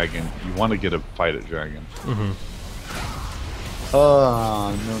for Dragon. You want to get a fight at Dragon. Mm-hmm.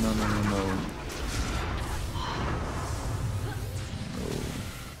 No.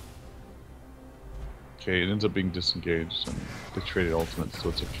 Okay, it ends up being disengaged, and they traded ultimates, so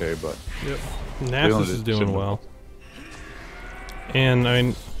it's okay, but... Yep. don't Nasus do- is doing shouldn't well. And, I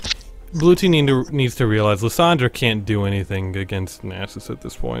mean, Blue Team needs to realize Lissandra can't do anything against Nasus at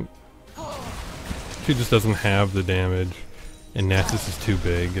this point. she just doesn't have the damage, and Nasus is too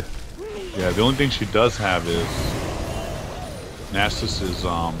big. Yeah, the only thing she does have is Nasus is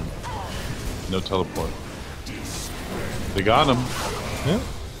no teleport. They got him. Yeah.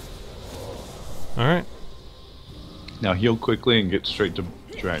 All right. Now heal quickly and get straight to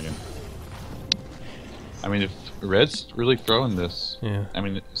Dragon. I mean, if Red's really throwing this, Yeah. I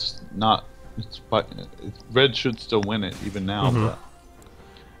mean, it's not. Red should still win it even now, but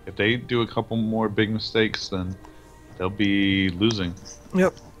if they do a couple more big mistakes, then they'll be losing.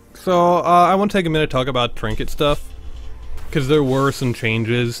 Yep. So I want to take a minute to talk about trinket stuff, because there were some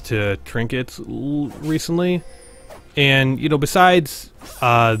changes to trinkets recently, and you know, besides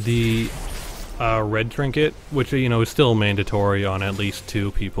the red trinket, which you know is still mandatory on at least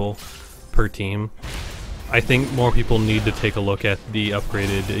 2 people per team, I think more people need to take a look at the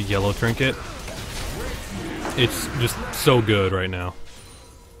upgraded yellow trinket. It's just so good right now.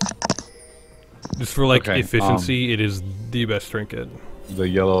 Just for like efficiency, it is the best trinket. The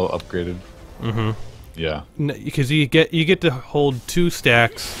yellow upgraded. Mm-hmm. Yeah. Because you get to hold 2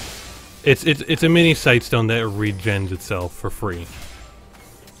 stacks. It's a mini sightstone that regens itself for free.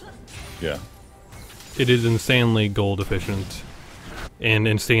 Yeah. It is insanely gold efficient and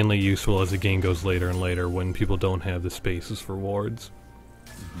insanely useful as the game goes later and later when people don't have the spaces for wards.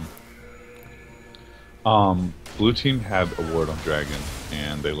 Blue team had a ward on Dragon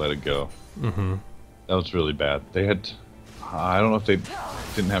and they let it go. Mm-hmm. That was really bad. They had, I don't know if they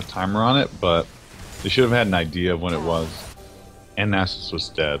didn't have timer on it, but they should have had an idea of when it was. And Nasus was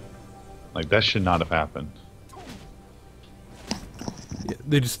dead. Like, that should not have happened.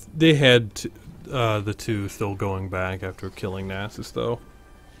 Yeah, they had the 2 still going back after killing Nasus though.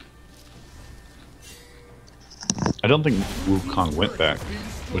 I don't think Wukong went back,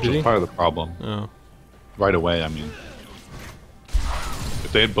 which Did was he? part of the problem. Oh. Right away, I mean.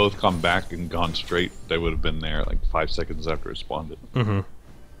 If they had both come back and gone straight, they would have been there like 5 seconds after it spawned. Mm-hmm.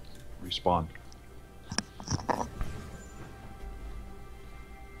 Respawned.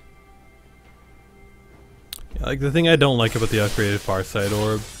 Yeah, like the thing I don't like about the upgraded Farsight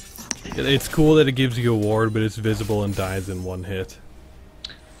orb, it's cool that it gives you a ward, but it's visible and dies in 1 hit.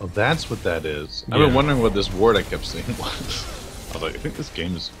 Well, that's what that is. I've Yeah. been wondering what this ward I kept seeing was. I was like, I think this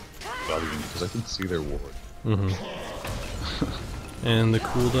game is bugging because I can see their ward. Mm-hmm. And the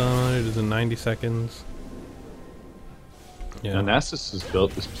cooldown on it is in 90 seconds. Yeah. And Nasus is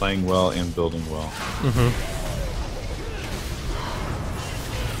playing well and building well. I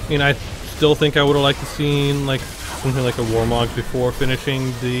mean, I still think I would have liked to seen like something like a Warmog before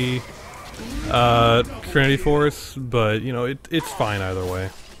finishing the Trinity Force, but you know, it's fine either way.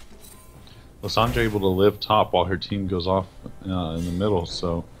 Lysandra able to live top while her team goes off in the middle,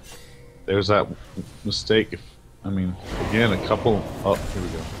 so there's that mistake. If I mean, again, a couple. Oh, here we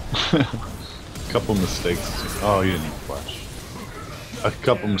go. A couple mistakes. Oh, you didn't even flash. A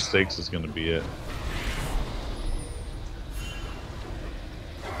couple mistakes is going to be it.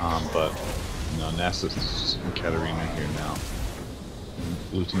 But no, Nasus and Katarina here now.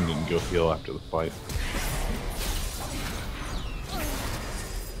 And Blue team didn't go heal after the fight.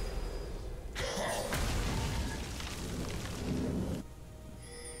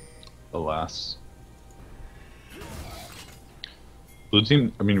 Alas. Blue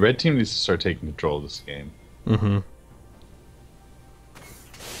team, I mean, red team needs to start taking control of this game. Mm-hmm.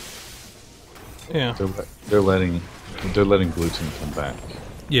 Yeah. They're letting blue team come back.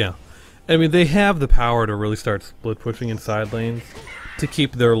 Yeah. I mean, they have the power to really start split pushing in side lanes to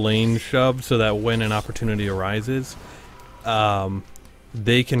keep their lane shoved so that when an opportunity arises,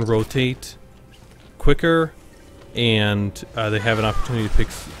 they can rotate quicker and they have an opportunity to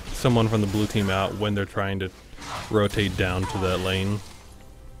pick someone from the blue team out when they're trying to rotate down to that lane.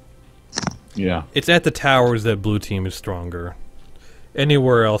 Yeah. It's at the towers that blue team is stronger.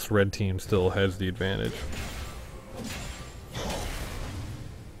 Anywhere else, red team still has the advantage.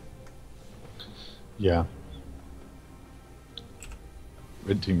 Yeah.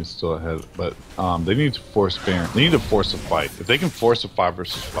 Red team is still ahead, but they need to force Baron. They need to force a fight. If they can force a 5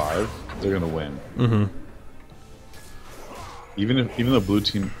 versus 5, they're gonna win. Mm-hmm. Even though blue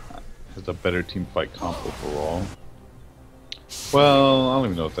team has a better team fight comp overall. Well, I don't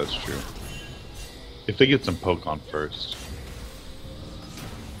even know if that's true. If they get some poke on first,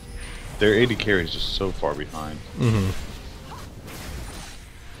 their AD carry is just so far behind. Mm-hmm.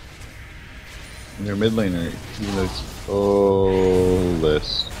 And their mid laner, even though it's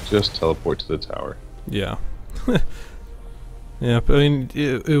list, just teleport to the tower. Yeah. Yeah, but I mean,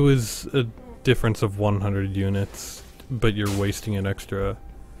 it was a difference of 100 units, but you're wasting an extra,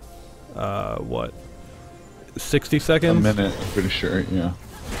 what, 60 seconds? A minute, I'm pretty sure, yeah.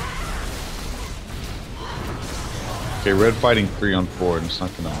 Okay, red fighting 3 on 4, and it's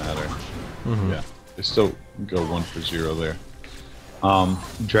not gonna matter. Mm-hmm. Yeah, they still go 1 for 0 there.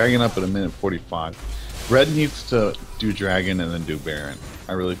 Dragon up at 1:45. Red needs to do Dragon and then do Baron.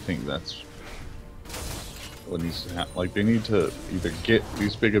 I really think that's what needs to happen. Like, they need to either get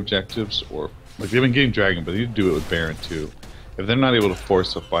these big objectives or... Like, they've been getting Dragon, but they need to do it with Baron too. If they're not able to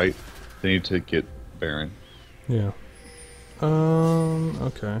force a fight, they need to get Baron. Yeah.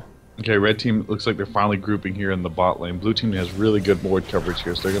 Okay. Okay, red team looks like they're finally grouping here in the bot lane. Blue team has really good board coverage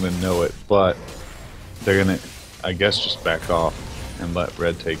here, so they're going to know it, but they're going to, I guess, just back off and let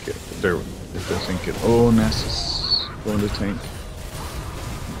red take it. If they're thinking, oh, Nessus going to tank.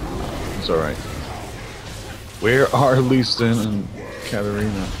 It's alright. Where are Lee Sin and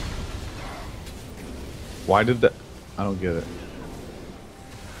Katarina? Why did that? I don't get it.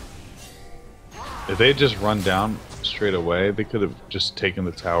 If they had just run down straight away, they could have just taken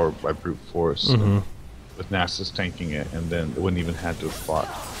the tower by brute force with Nasus tanking it, and then it wouldn't even have to have fought.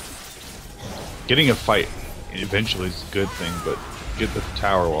 Getting a fight eventually is a good thing, but get the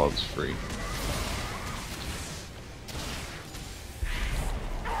tower while it's free.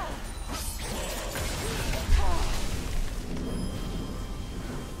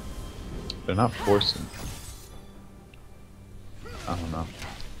 They're not forcing. I don't know.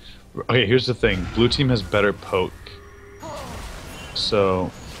 Okay, here's the thing. Blue team has better poke.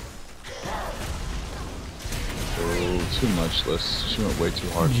 So... Oh, too much. She went way too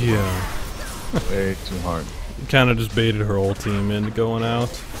hard. Yeah. Way too hard. Kind of just baited her whole team into going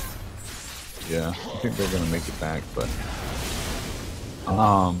out. Yeah, I think they're gonna make it back, but...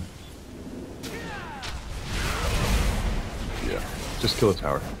 Yeah. Just kill the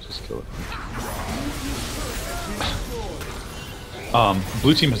tower. Just kill it.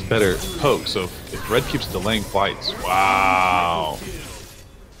 Blue team has better poke, so if red keeps delaying fights, wow.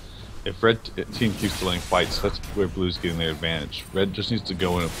 If red team keeps delaying fights, that's where blue's getting their advantage. Red just needs to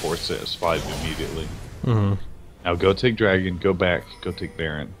go in and force it as 5 immediately. Now go take dragon, go back, go take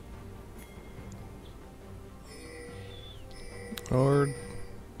baron. Or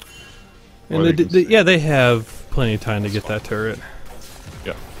and yeah, they have plenty of time to get that turret.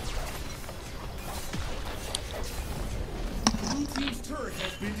 Yeah. Blue team's turret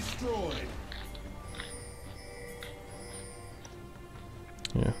has been destroyed.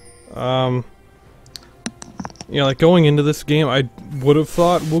 Yeah. You know, like going into this game, I would have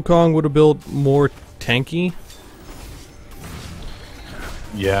thought Wukong would have built more tanky.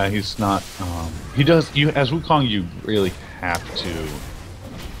 Yeah, he's not. He does. You as Wukong, you really have to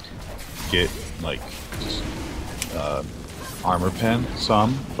get like just, armor pen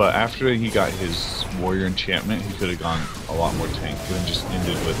some. But after he got his warrior enchantment, he could have gone a lot more tank and just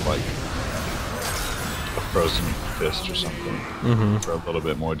ended with like a frozen fist or something for a little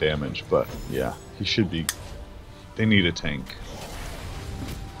bit more damage. But yeah, he should be. They need a tank.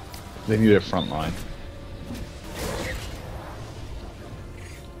 They need a front line.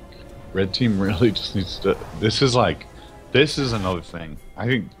 Red team really just needs to. This is another thing. I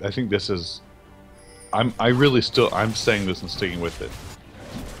think this is. I'm saying this and sticking with it.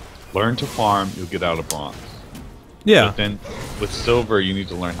 Learn to farm, you'll get out of bronze. Yeah. But then with silver, you need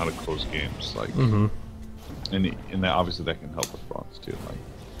to learn how to close games. Like, and that obviously that can help with bronze too. Like,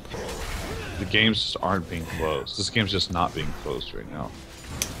 the games just aren't being closed. This game's just not being closed right now.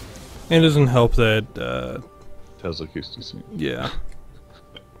 And it doesn't help that. Tesla QCC. Yeah.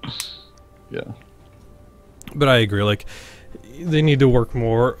 Yeah. But I agree. Like, they need to work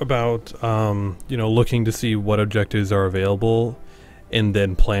more about, you know, looking to see what objectives are available, and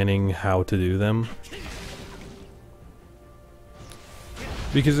then planning how to do them.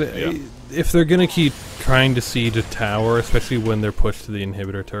 Because if they're gonna keep trying to siege a tower, especially when they're pushed to the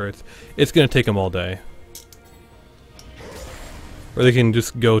inhibitor turrets, it's gonna take them all day. Or they can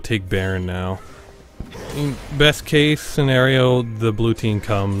just go take Baron now. In best case scenario, the blue team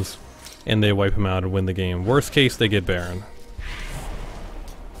comes and they wipe him out and win the game. Worst case, they get Baron.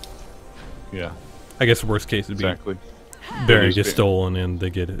 Yeah. I guess worst case would be Exactly. Baron gets stolen and they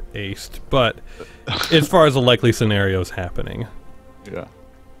get aced. But as far as the likely scenarios happening. Yeah.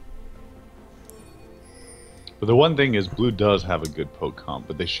 But the one thing is, blue does have a good poke comp,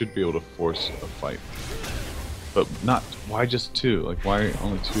 but they should be able to force a fight. But not. Why just 2? Like, why are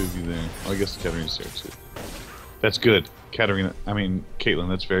only 2 of you there? Well, I guess Katarina's there too. That's good. Caitlyn,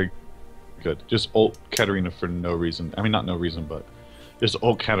 that's very good. Just ult Katarina for no reason. I mean, not no reason, but just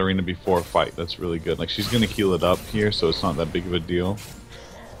ult Katarina before a fight. That's really good. Like, she's gonna heal it up here, so it's not that big of a deal.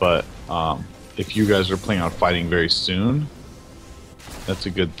 But if you guys are planning on fighting very soon, that's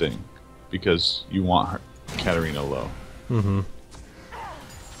a good thing, because you want her, Katarina low.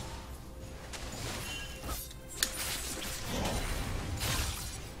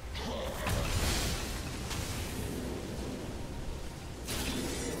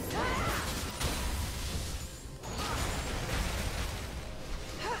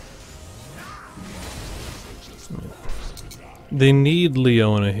 They need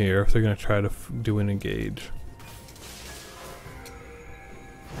Leona here if they're going to try to do an engage.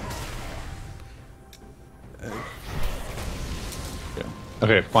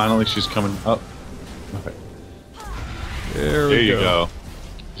 Okay, finally she's coming up. Okay. There you go.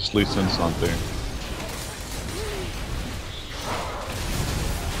 Just Lee Sin's not there.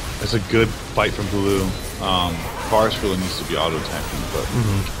 It's a good fight from blue. Forest really needs to be auto-attacking, but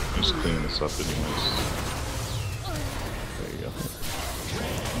I'm just cleaning this up anyways. There you go.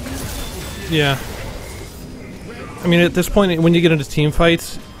 Yeah. I mean, at this point, when you get into team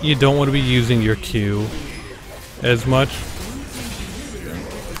fights, you don't want to be using your Q as much.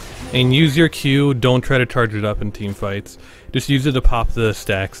 And use your Q, don't try to charge it up in team fights. Just use it to pop the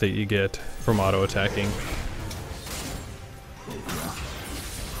stacks that you get from auto-attacking.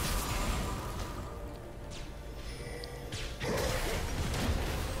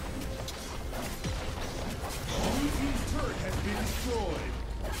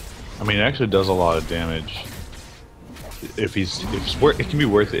 I mean, it actually does a lot of damage. If it can be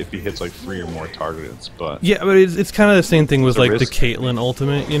worth it if he hits like 3 or more targets, but yeah, but it's kind of the same thing with like risk. the Caitlyn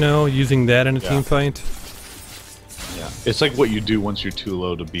ultimate, you know, using that in a team fight. Yeah, it's like what you do once you're too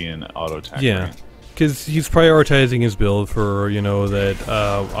low to be in auto attack. Yeah, because he's prioritizing his build for that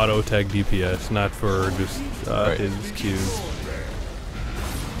auto attack DPS, not for just his Qs.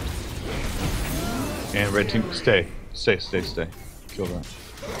 And red team, stay. Kill that.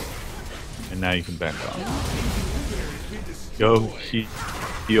 And now you can back off. Go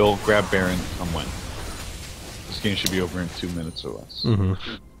heal, grab Baron, come win. This game should be over in 2 minutes or less.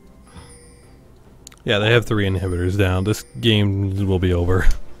 Yeah, they have 3 inhibitors down. This game will be over.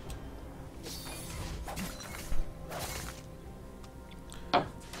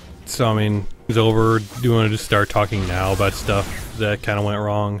 So, I mean, it's over. Do you want to just start talking now about stuff that kind of went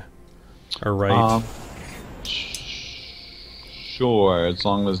wrong? Or right? Sure, as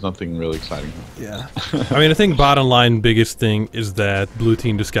long as nothing really exciting. Yeah. I mean, I think bottom line biggest thing is that blue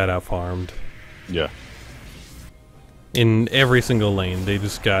team just got out-farmed. Yeah. In every single lane, they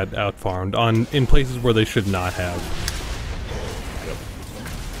just got out-farmed in places where they should not have.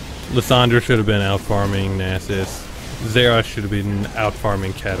 Lissandra should have been out-farming Nasus. Zera should have been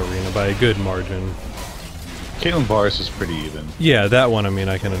out-farming Katarina by a good margin. Caitlyn Varus is pretty even. Yeah, that one, I mean,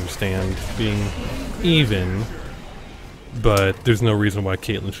 I can understand being even. But there's no reason why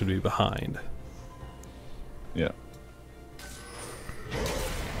Caitlyn should be behind. Yeah.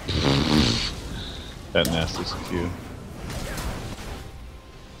 That Nasus Q.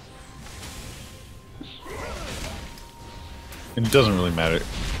 And it doesn't really matter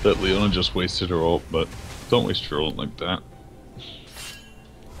that Leona just wasted her ult, but don't waste your ult like that.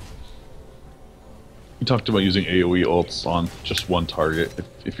 You talked about using AoE ults on just one target.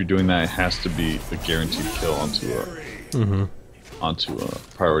 If you're doing that, it has to be a guaranteed kill onto a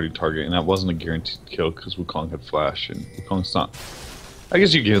priority target, and that wasn't a guaranteed kill because Wukong had flash, and Wukong's not. I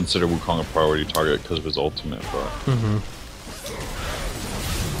guess you can consider Wukong a priority target because of his ultimate, but.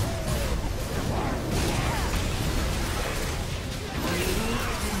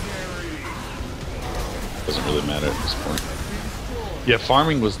 Doesn't really matter at this point. Yeah,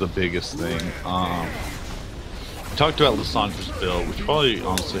 farming was the biggest thing. We talked about Lissandra's build, which probably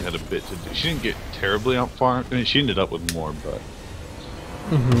honestly had a bit to do. She didn't get terribly out farmed. I mean, she ended up with more, but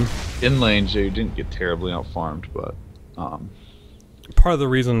in lane she didn't get terribly out farmed. But part of the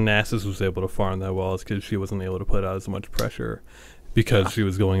reason Nasus was able to farm that well is because she wasn't able to put out as much pressure because she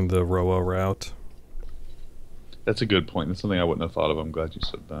was going the Roa route. That's a good point. That's something I wouldn't have thought of. I'm glad you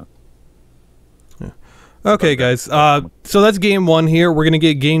said that. Okay, guys. So that's game 1 here. We're going to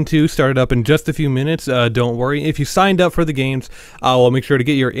get game 2 started up in just a few minutes. Don't worry. If you signed up for the games, we'll make sure to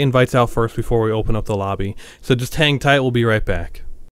get your invites out first before we open up the lobby. So just hang tight. We'll be right back.